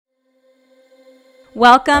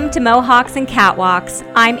Welcome to Mohawks and Catwalks.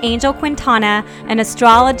 I'm Angel Quintana, an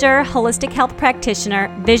astrologer, holistic health practitioner,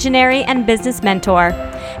 visionary, and business mentor.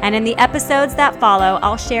 And in the episodes that follow,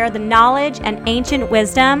 I'll share the knowledge and ancient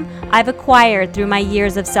wisdom I've acquired through my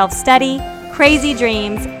years of self-study, crazy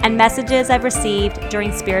dreams, and messages I've received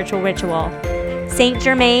during spiritual ritual. Saint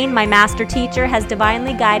Germain, my master teacher, has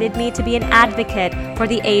divinely guided me to be an advocate for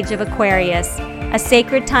the age of Aquarius, a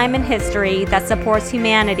sacred time in history that supports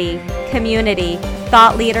humanity, community,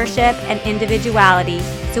 thought leadership, and individuality,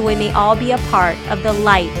 so we may all be a part of the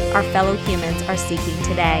light our fellow humans are seeking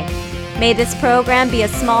today. May this program be a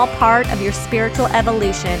small part of your spiritual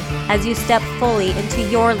evolution as you step fully into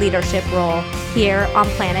your leadership role here on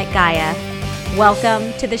planet Gaia.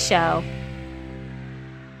 Welcome to the show.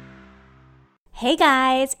 Hey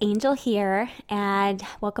guys, Angel here, and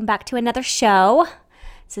welcome back to another show.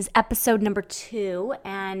 This is episode number 2,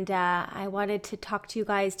 and I wanted to talk to you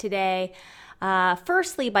guys today,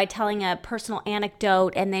 firstly by telling a personal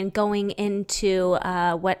anecdote and then going into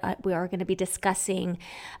what we are going to be discussing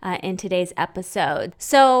in today's episode.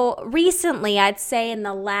 So recently, I'd say in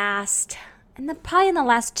the last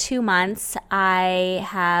 2 months, I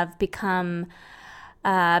have become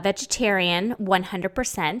vegetarian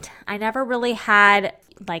 100%. I never really had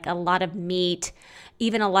like a lot of meat,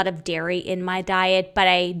 even a lot of dairy in my diet, but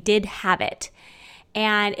I did have it.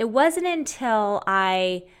 And it wasn't until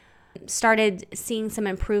I started seeing some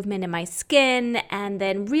improvement in my skin and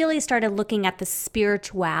then really started looking at the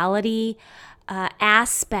spirituality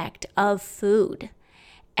aspect of food.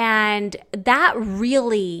 And that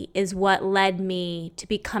really is what led me to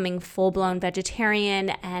becoming full-blown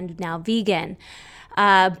vegetarian and now vegan.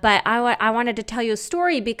 But I wanted to tell you a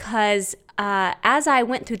story because as I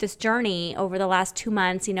went through this journey over the last 2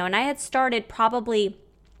 months, and I had started probably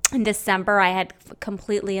in December, I had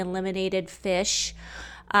completely eliminated fish,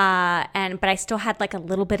 but I still had like a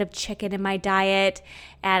little bit of chicken in my diet,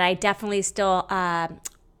 and I definitely still had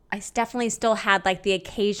like the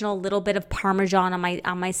occasional little bit of Parmesan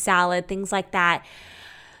on my salad, things like that,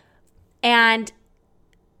 and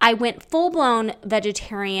I went full-blown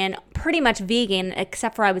vegetarian, pretty much vegan,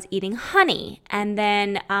 except for I was eating honey. And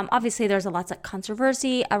then obviously there's lots of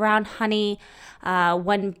controversy around honey.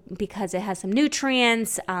 One, because it has some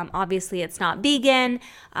nutrients. Obviously it's not vegan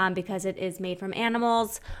because it is made from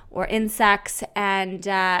animals or insects. And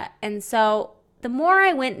so the more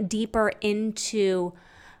I went deeper into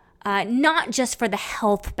not just for the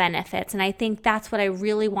health benefits, and I think that's what I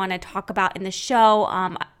really want to talk about in the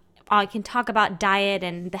show. I can talk about diet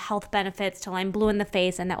and the health benefits till I'm blue in the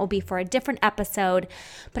face, and that will be for a different episode.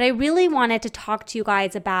 But I really wanted to talk to you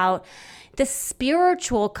guys about the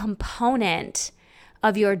spiritual component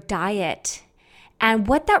of your diet and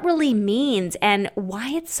what that really means and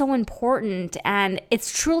why it's so important. And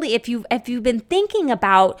it's truly, if you've been thinking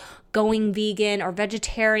about going vegan or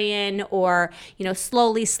vegetarian or,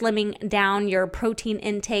 slowly slimming down your protein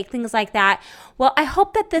intake, things like that, well, I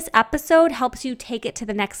hope that this episode helps you take it to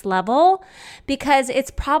the next level, because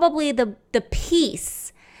it's probably the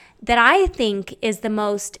piece that I think is the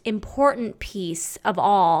most important piece of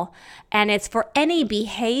all. And it's for any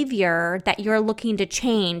behavior that you're looking to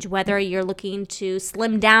change, whether you're looking to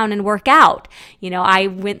slim down and work out. I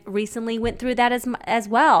recently went through that as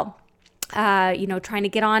well. Trying to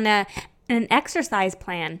get on an exercise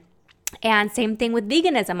plan. And same thing with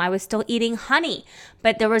veganism. I was still eating honey,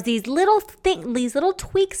 but there was these little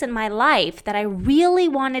tweaks in my life that I really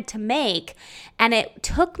wanted to make, and it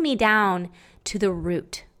took me down to the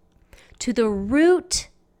root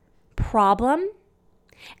problem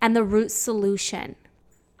and the root solution.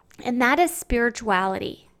 And that is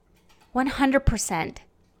spirituality, 100%.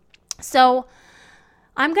 So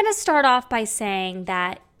I'm going to start off by saying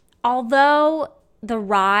that although the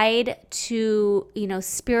ride to,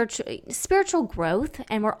 spiritual growth,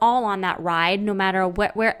 and we're all on that ride, no matter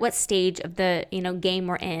what stage of the, game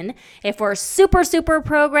we're in. If we're super, super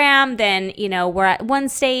programmed, then, we're at one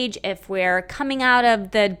stage. If we're coming out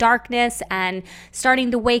of the darkness and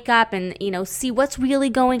starting to wake up and, see what's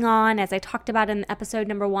really going on, as I talked about in episode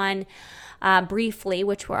number 1, briefly,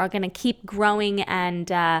 which we're going to keep growing and,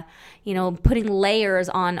 putting layers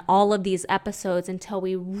on all of these episodes until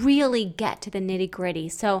we really get to the nitty gritty.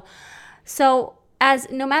 So as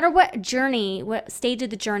no matter what stage of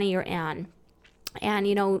the journey you're in,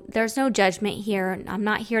 and, there's no judgment here. I'm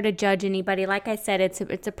not here to judge anybody. Like I said, it's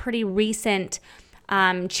a pretty recent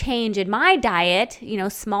change in my diet,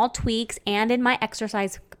 small tweaks, and in my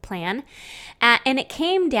exercise plan. And it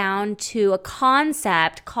came down to a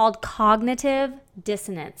concept called cognitive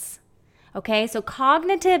dissonance. Okay, so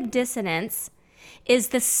cognitive dissonance is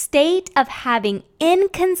the state of having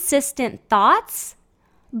inconsistent thoughts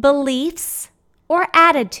beliefs, or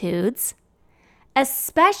attitudes,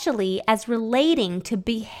 especially as relating to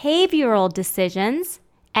behavioral decisions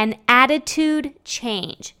and attitude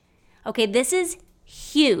change. Okay, this is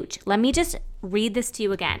huge. Let me just read this to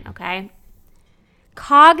you again, okay?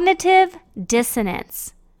 Cognitive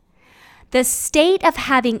dissonance. The state of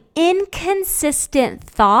having inconsistent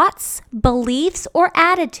thoughts, beliefs, or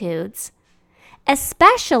attitudes,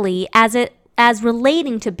 especially as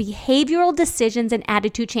relating to behavioral decisions and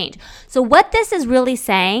attitude change. So what this is really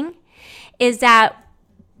saying is that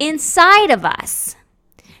inside of us,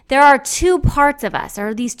 there are two parts of us,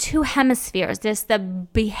 or these two hemispheres. There's the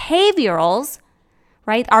behaviorals,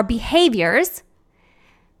 right? Our behaviors,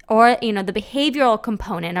 or, the behavioral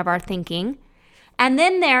component of our thinking. And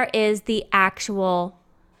then there is the actual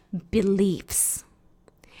beliefs.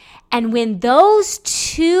 And when those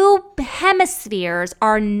two hemispheres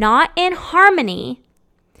are not in harmony,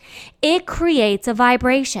 it creates a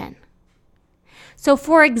vibration. So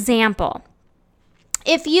for example,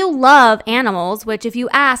 if you love animals, which if you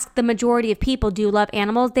ask the majority of people, do you love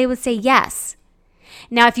animals? They would say yes.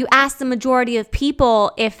 Now, if you ask the majority of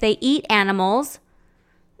people if they eat animals,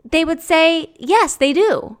 they would say yes, they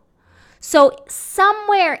do. So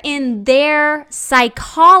somewhere in their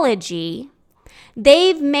psychology,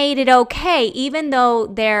 they've made it okay, even though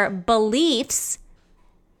their beliefs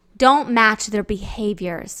don't match their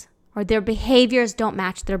behaviors, or their behaviors don't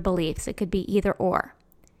match their beliefs. It could be either or.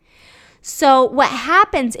 So what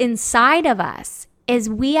happens inside of us is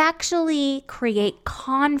we actually create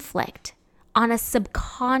conflict on a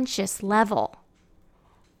subconscious level.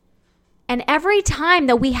 And every time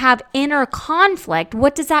that we have inner conflict,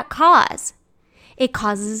 what does that cause? It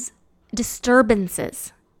causes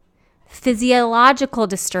disturbances, physiological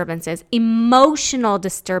disturbances, emotional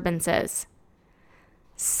disturbances,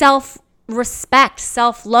 self-respect,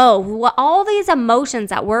 self-loathe, all these emotions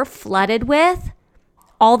that we're flooded with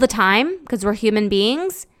all the time because we're human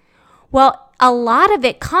beings. Well, a lot of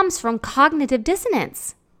it comes from cognitive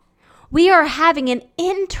dissonance. We are having an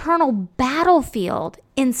internal battlefield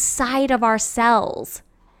inside of ourselves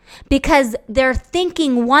because they're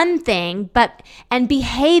thinking one thing and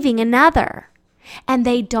behaving another, and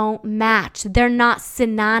they don't match. They're not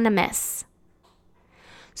synonymous.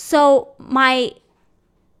 So my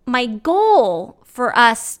goal for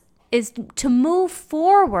us is to move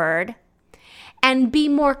forward and be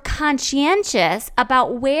more conscientious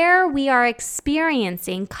about where we are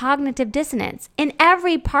experiencing cognitive dissonance in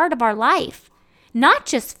every part of our life, not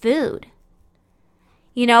just food.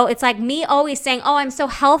 It's like me always saying, oh, I'm so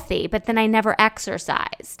healthy, but then I never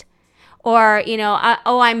exercised. Or,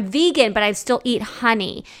 I'm vegan, but I still eat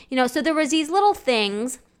honey. So there was these little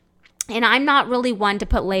things, and I'm not really one to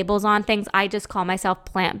put labels on things. I just call myself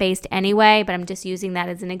plant-based anyway, but I'm just using that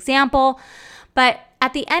as an example. But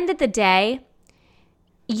at the end of the day,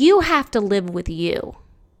 you have to live with you.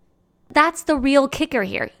 That's the real kicker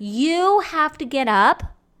here. You have to get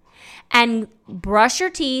up and brush your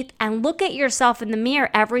teeth and look at yourself in the mirror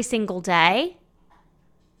every single day.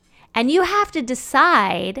 And you have to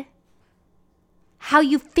decide how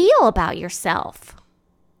you feel about yourself.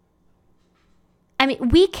 I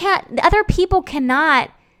mean, other people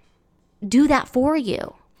cannot do that for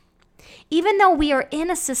you. Even though we are in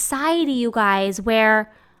a society, you guys,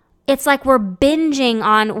 where it's like we're binging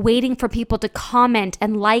on waiting for people to comment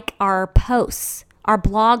and like our posts, our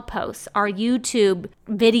blog posts, our YouTube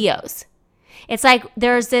videos. It's like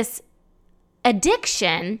there's this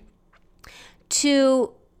addiction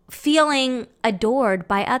to feeling adored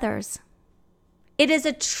by others. It is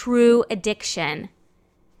a true addiction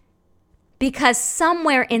because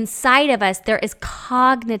somewhere inside of us there is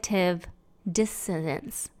cognitive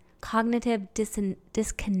dissonance,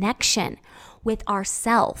 disconnection with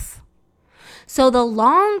ourself. So the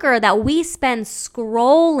longer that we spend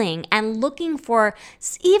scrolling and looking for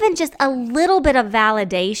even just a little bit of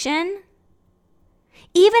validation,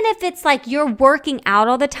 even if it's like you're working out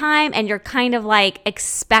all the time and you're kind of like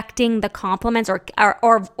expecting the compliments or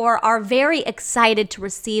are very excited to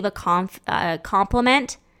receive a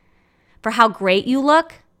compliment for how great you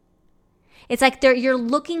look, it's like you're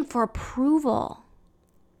looking for approval.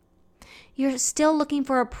 You're still looking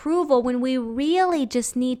for approval when we really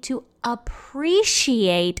just need to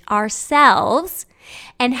appreciate ourselves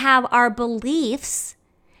and have our beliefs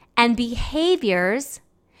and behaviors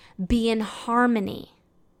be in harmony.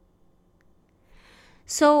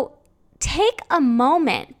 So take a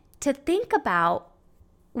moment to think about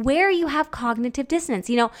where you have cognitive dissonance.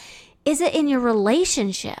 Is it in your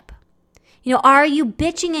relationship? Are you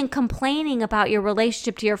bitching and complaining about your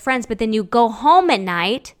relationship to your friends, but then you go home at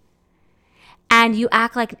night and you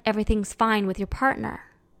act like everything's fine with your partner?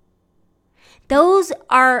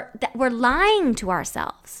 that we're lying to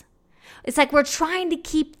ourselves. It's like we're trying to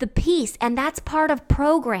keep the peace, and that's part of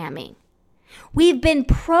programming. We've been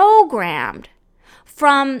programmed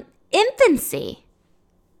from infancy.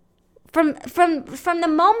 From the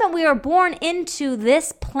moment we were born into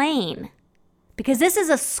this plane, because this is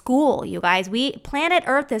a school, you guys. Planet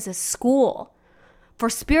Earth is a school for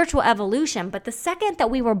spiritual evolution. But the second that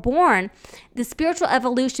we were born, the spiritual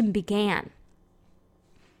evolution began.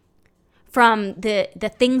 From the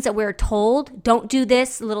things that we're told, don't do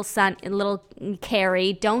this, little son, little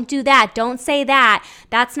Carrie, don't do that, don't say that,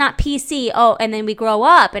 that's not PC. Oh, and then we grow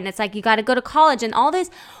up and it's like you got to go to college and all this.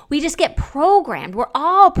 We just get programmed. We're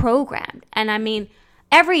all programmed. And I mean,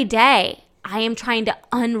 every day I am trying to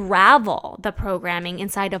unravel the programming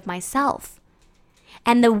inside of myself.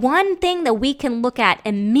 And the one thing that we can look at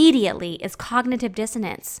immediately is cognitive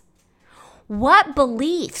dissonance. What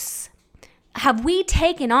beliefs have we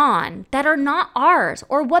taken on that are not ours?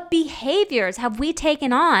 Or what behaviors have we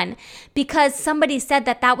taken on because somebody said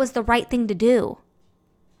that was the right thing to do?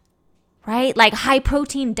 Right? Like high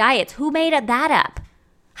protein diets. Who made that up?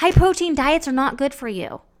 High protein diets are not good for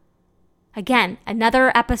you. Again,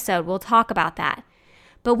 another episode, we'll talk about that.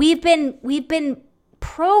 But we've been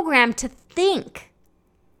programmed to think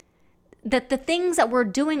that the things that we're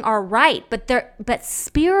doing are right, but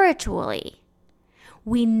spiritually,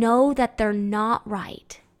 we know that they're not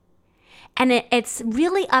right. And it's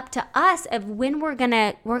really up to us of when we're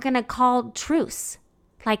gonna call truce.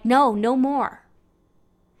 Like, no more.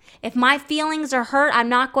 If my feelings are hurt, I'm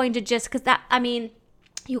not going to just,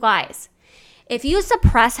 you guys, if you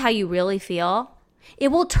suppress how you really feel, it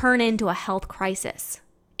will turn into a health crisis.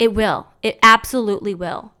 It will. It absolutely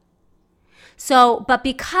will. So, but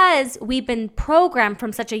because we've been programmed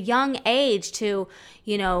from such a young age to,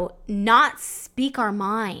 not speak our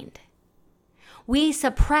mind, we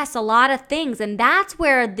suppress a lot of things. And that's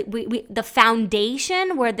where the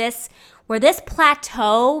foundation, where this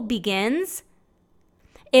plateau begins,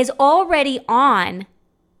 is already on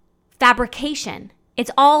fabrication.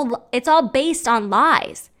 It's all based on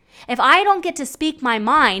lies. If I don't get to speak my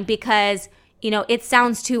mind because, it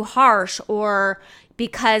sounds too harsh, or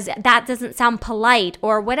because that doesn't sound polite,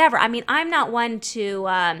 or whatever. I mean, I'm not one to,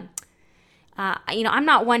 I'm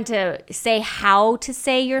not one to say how to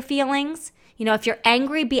say your feelings. If you're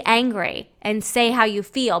angry, be angry and say how you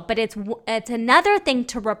feel. But it's another thing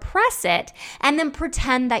to repress it and then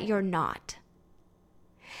pretend that you're not.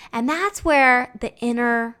 And that's where the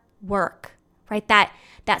inner work, right? That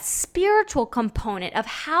spiritual component of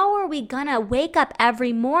how are we gonna wake up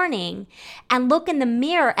every morning and look in the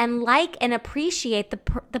mirror and like and appreciate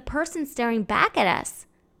the person staring back at us.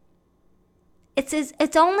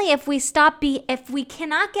 It's only if we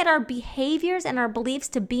cannot get our behaviors and our beliefs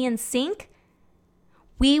to be in sync,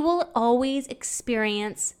 we will always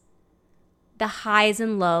experience the highs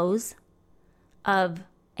and lows of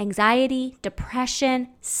anxiety, depression,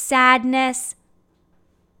 sadness,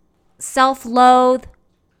 self-loathe,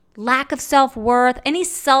 lack of self-worth, any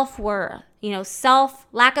self-worth,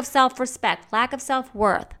 lack of self-respect, lack of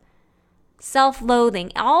self-worth,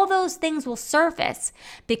 self-loathing. All those things will surface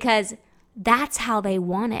because that's how they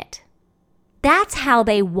want it. That's how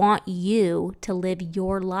they want you to live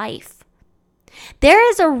your life. There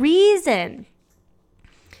is a reason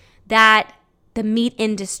that the meat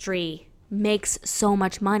industry makes so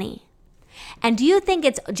much money. And do you think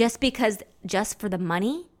it's just for the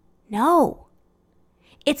money? No.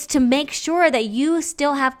 It's to make sure that you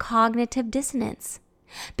still have cognitive dissonance.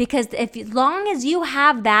 Because as long as you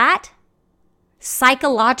have that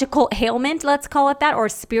psychological ailment, let's call it that, or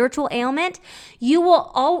spiritual ailment, you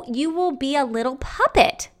will be a little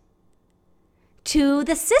puppet to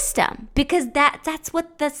the system, because that's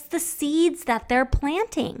the seeds that they're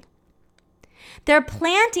planting. They're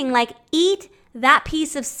planting, like, eat that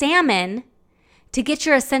piece of salmon to get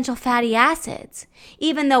your essential fatty acids,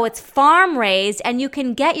 even though it's farm raised and you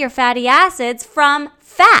can get your fatty acids from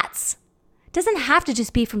fats. It doesn't have to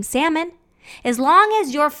just be from salmon. As long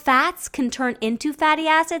as your fats can turn into fatty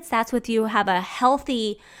acids, that's what you have a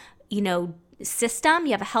healthy, system.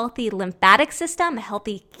 You have a healthy lymphatic system, a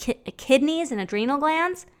healthy kidneys and adrenal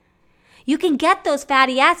glands. You can get those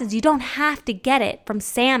fatty acids. You don't have to get it from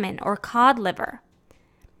salmon or cod liver.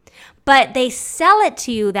 But they sell it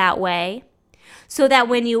to you that way so that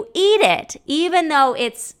when you eat it, even though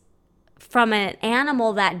it's from an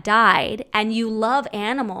animal that died, and you love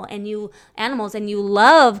animals and you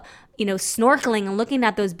love, snorkeling and looking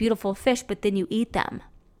at those beautiful fish, but then you eat them.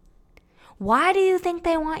 Why do you think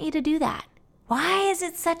they want you to do that? Why is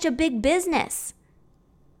it such a big business?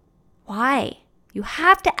 Why? You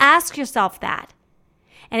have to ask yourself that.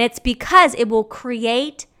 And it's because it will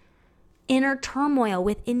create inner turmoil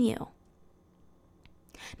within you.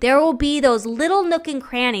 There will be those little nook and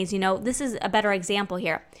crannies. This is a better example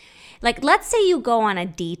here. Like, let's say you go on a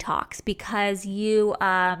detox because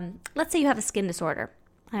let's say you have a skin disorder.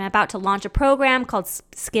 I'm about to launch a program called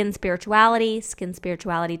Skin Spirituality,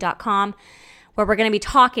 skinspirituality.com, where we're going to be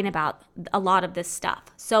talking about a lot of this stuff.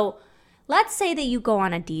 So let's say that you go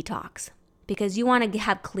on a detox because you want to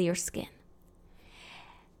have clear skin.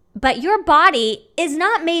 But your body is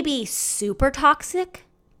not maybe super toxic,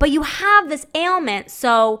 but you have this ailment,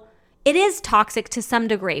 so it is toxic to some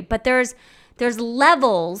degree. But there's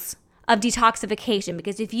levels of detoxification,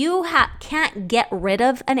 because if you can't get rid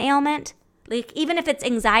of an ailment, like even if it's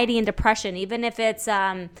anxiety and depression, even if it's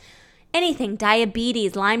anything,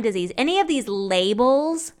 diabetes, Lyme disease, any of these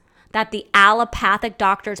labels that the allopathic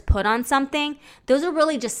doctors put on something, those are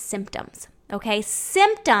really just symptoms, okay?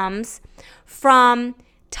 Symptoms from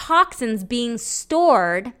toxins being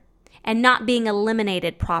stored and not being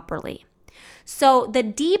eliminated properly. So the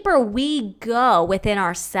deeper we go within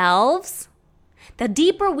ourselves, the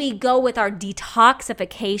deeper we go with our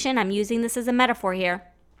detoxification, I'm using this as a metaphor here,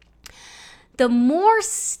 the more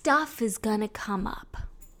stuff is going to come up.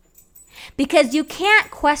 Because you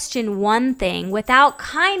can't question one thing without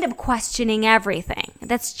kind of questioning everything.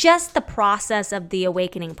 That's just the process of the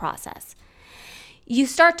awakening process. You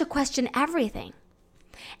start to question everything.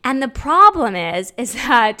 And the problem is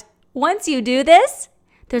that once you do this,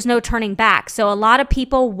 there's no turning back. So a lot of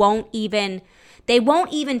people won't even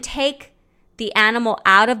take the animal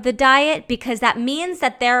out of the diet, because that means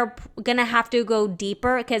that they're going to have to go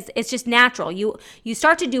deeper, because it's just natural. You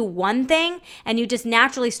start to do one thing and you just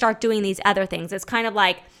naturally start doing these other things. It's kind of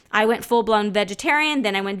like I went full-blown vegetarian,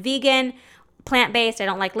 then I went vegan, plant-based, I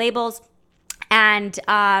don't like labels. And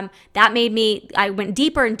that made me, I went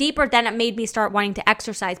deeper and deeper, then it made me start wanting to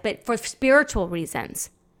exercise, but for spiritual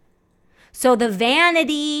reasons. So the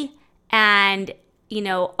vanity and,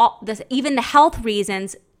 even the health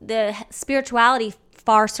reasons, the spirituality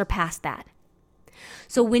far surpassed that.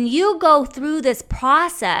 So when you go through this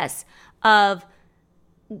process of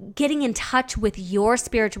getting in touch with your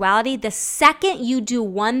spirituality, the second you do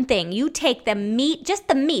one thing, you take the meat, just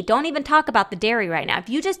the meat, don't even talk about the dairy right now. If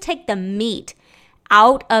you just take the meat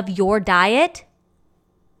out of your diet,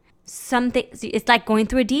 it's like going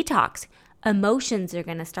through a detox. Emotions are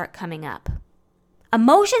going to start coming up.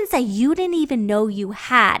 Emotions that you didn't even know you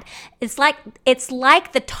had. It's like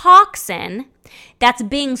the toxin that's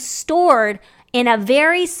being stored in a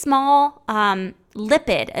very small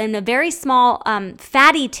lipid, in a very small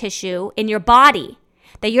fatty tissue in your body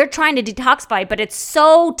that you're trying to detoxify, but it's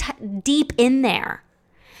so deep in there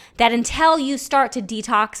that until you start to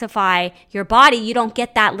detoxify your body, you don't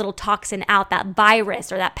get that little toxin out, that virus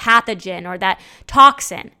or that pathogen or that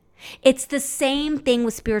toxin. It's the same thing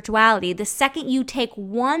with spirituality. The second you take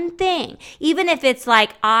one thing, even if it's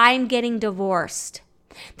like, I'm getting divorced,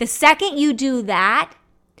 the second you do that,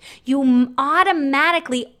 you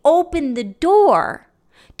automatically open the door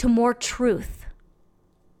to more truth.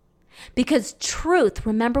 Because truth,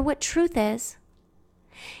 remember what truth is?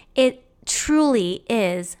 It truly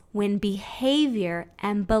is when behavior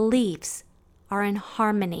and beliefs are in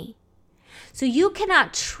harmony. So you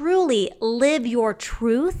cannot truly live your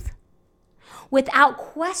truth without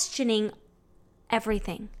questioning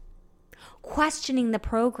everything, questioning the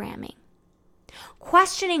programming,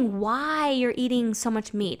 questioning why you're eating so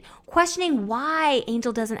much meat, questioning why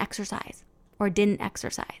Angel doesn't exercise or didn't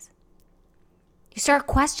exercise. You start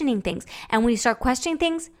questioning things. And when you start questioning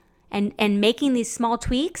things and making these small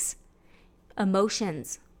tweaks,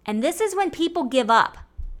 emotions. And this is when people give up.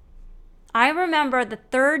 I remember the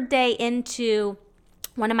third day into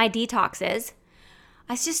one of my detoxes,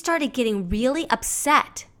 I just started getting really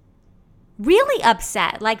upset,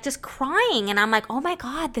 like just crying. And I'm like, oh my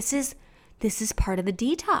God, this is part of the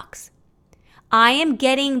detox. I am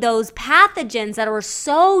getting those pathogens that are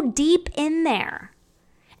so deep in there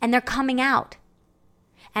and they're coming out.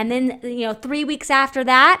 And then, 3 weeks after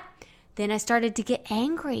that, then I started to get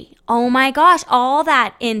angry. Oh my gosh, all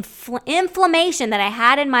that inflammation that I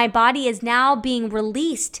had in my body is now being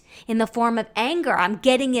released in the form of anger. I'm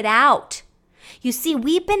getting it out. You see,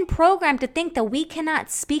 we've been programmed to think that we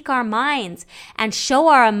cannot speak our minds and show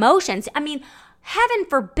our emotions. I mean, heaven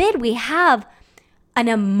forbid we have an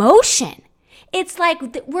emotion. It's like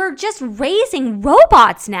we're just raising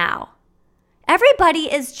robots now.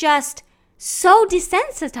 Everybody is just so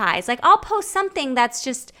desensitized. Like, I'll post something that's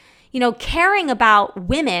just caring about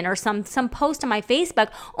women or some post on my Facebook,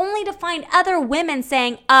 only to find other women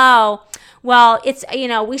saying, oh, well, it's,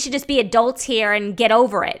 we should just be adults here and get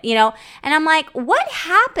over it, And I'm like, what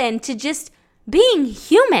happened to just being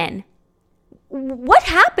human? What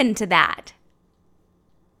happened to that?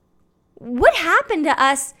 What happened to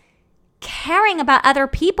us caring about other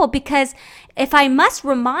people? Because if I must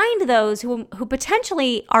remind those who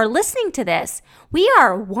potentially are listening to this, we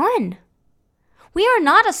are one. We are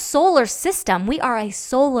not a solar system. We are a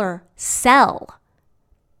solar cell.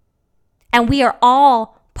 And we are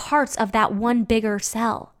all parts of that one bigger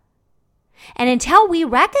cell. And until we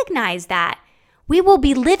recognize that, we will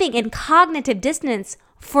be living in cognitive dissonance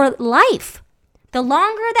for life. The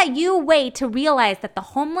longer that you wait to realize that the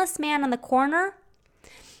homeless man on the corner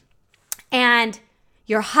and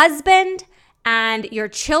your husband and your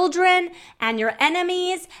children and your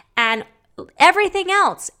enemies and everything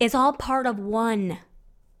else is all part of one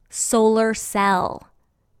solar cell.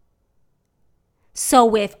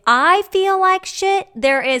 So if I feel like shit,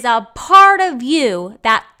 there is a part of you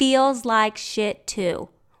that feels like shit too,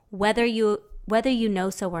 whether you know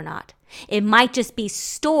so or not. It might just be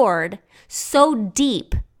stored so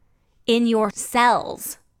deep in your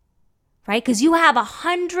cells, right? Because you have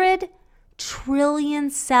 100 trillion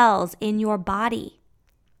cells in your body.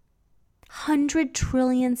 100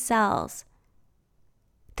 trillion cells.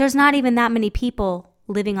 There's not even that many people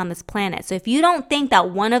living on this planet. So if you don't think that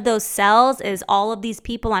one of those cells is all of these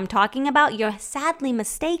people I'm talking about, you're sadly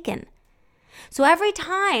mistaken. So every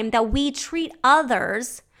time that we treat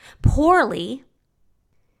others poorly,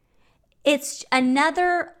 it's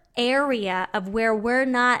another area of where we're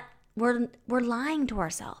lying to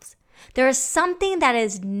ourselves. There is something that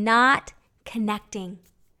is not connecting,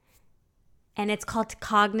 and it's called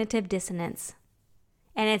cognitive dissonance.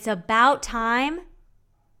 And it's about time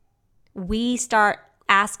we start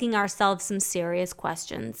asking ourselves some serious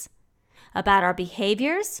questions about our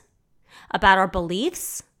behaviors, about our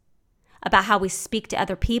beliefs, about how we speak to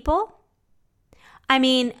other people. I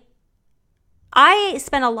mean, I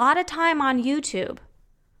spent a lot of time on YouTube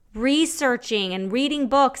researching and reading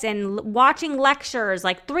books and watching lectures,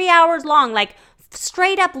 like 3 hours long, like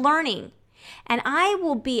straight up learning. And I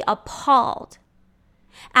will be appalled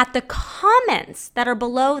at the comments that are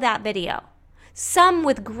below that video. Some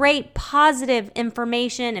with great positive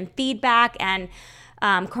information and feedback and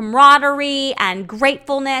camaraderie and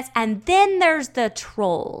gratefulness. And then there's the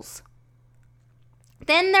trolls.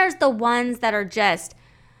 Then there's the ones that are just,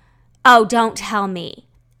 oh, don't tell me.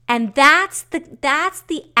 And that's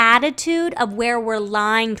the attitude of where we're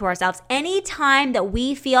lying to ourselves. Anytime that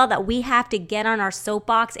we feel that we have to get on our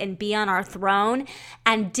soapbox and be on our throne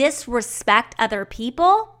and disrespect other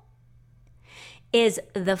people is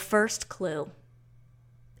the first clue.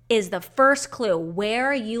 Where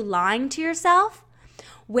are you lying to yourself?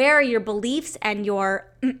 Where are your beliefs and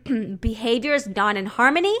your behaviors not in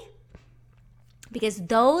harmony? Because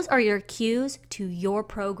those are your cues to your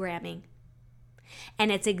programming.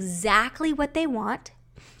 And it's exactly what they want.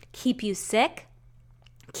 Keep you sick.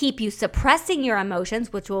 Keep you suppressing your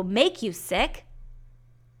emotions, which will make you sick.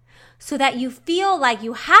 So that you feel like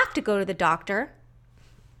you have to go to the doctor.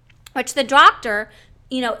 Which the doctor,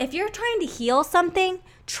 if you're trying to heal something,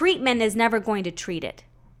 treatment is never going to treat it.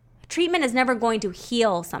 Treatment is never going to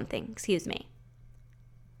heal something,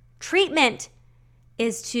 Treatment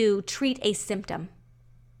is to treat a symptom.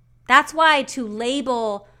 That's why to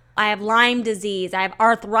label, I have Lyme disease, I have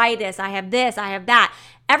arthritis, I have this, I have that.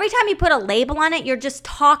 Every time you put a label on it, you're just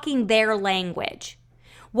talking their language.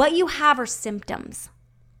 What you have are symptoms.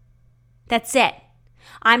 That's it.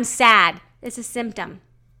 I'm sad. It's a symptom.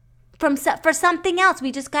 For something else,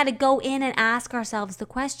 we just got to go in and ask ourselves the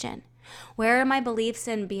question, where are my beliefs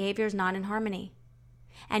and behaviors not in harmony?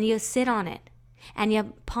 And you sit on it and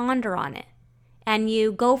you ponder on it. And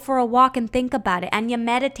you go for a walk and think about it, and you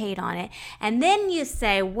meditate on it. And then you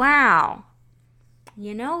say, wow,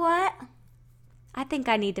 you know what? I think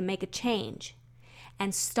I need to make a change.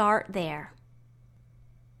 And start there.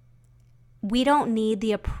 We don't need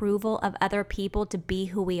the approval of other people to be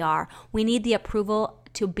who we are. We need the approval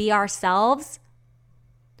to be ourselves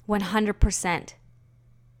 100%.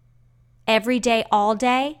 Every day, all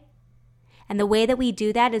day. And the way that we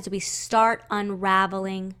do that is we start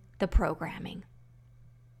unraveling the programming.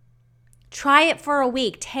 Try it for a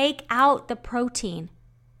week. Take out the protein,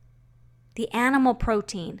 the animal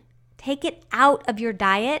protein. Take it out of your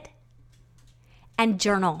diet and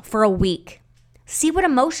journal for a week. See what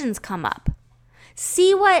emotions come up.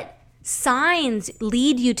 See what signs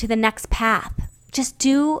lead you to the next path. Just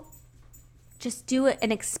do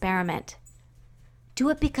an experiment. Do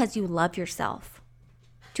it because you love yourself.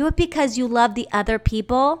 Do it because you love the other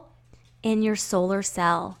people in your solar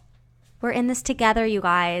cell. We're in this together, you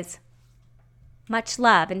guys. Much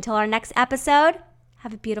love. Until our next episode,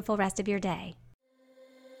 have a beautiful rest of your day.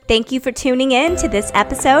 Thank you for tuning in to this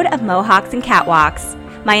episode of Mohawks and Catwalks.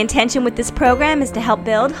 My intention with this program is to help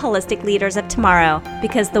build holistic leaders of tomorrow,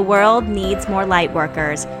 because the world needs more light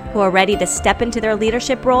workers who are ready to step into their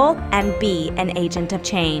leadership role and be an agent of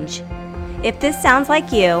change. If this sounds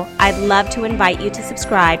like you, I'd love to invite you to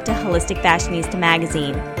subscribe to Holistic Fashionista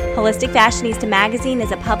Magazine. Holistic Fashionista Magazine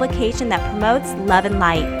is a publication that promotes love and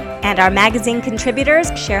light, and our magazine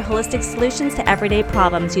contributors share holistic solutions to everyday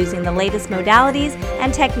problems using the latest modalities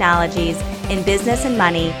and technologies in business and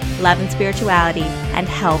money, love and spirituality, and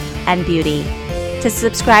health and beauty. To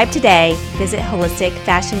subscribe today, visit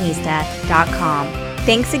holisticfashionista.com.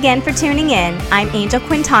 Thanks again for tuning in. I'm Angel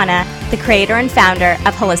Quintana, the creator and founder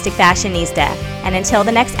of Holistic Fashionista. And until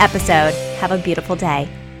the next episode, have a beautiful day.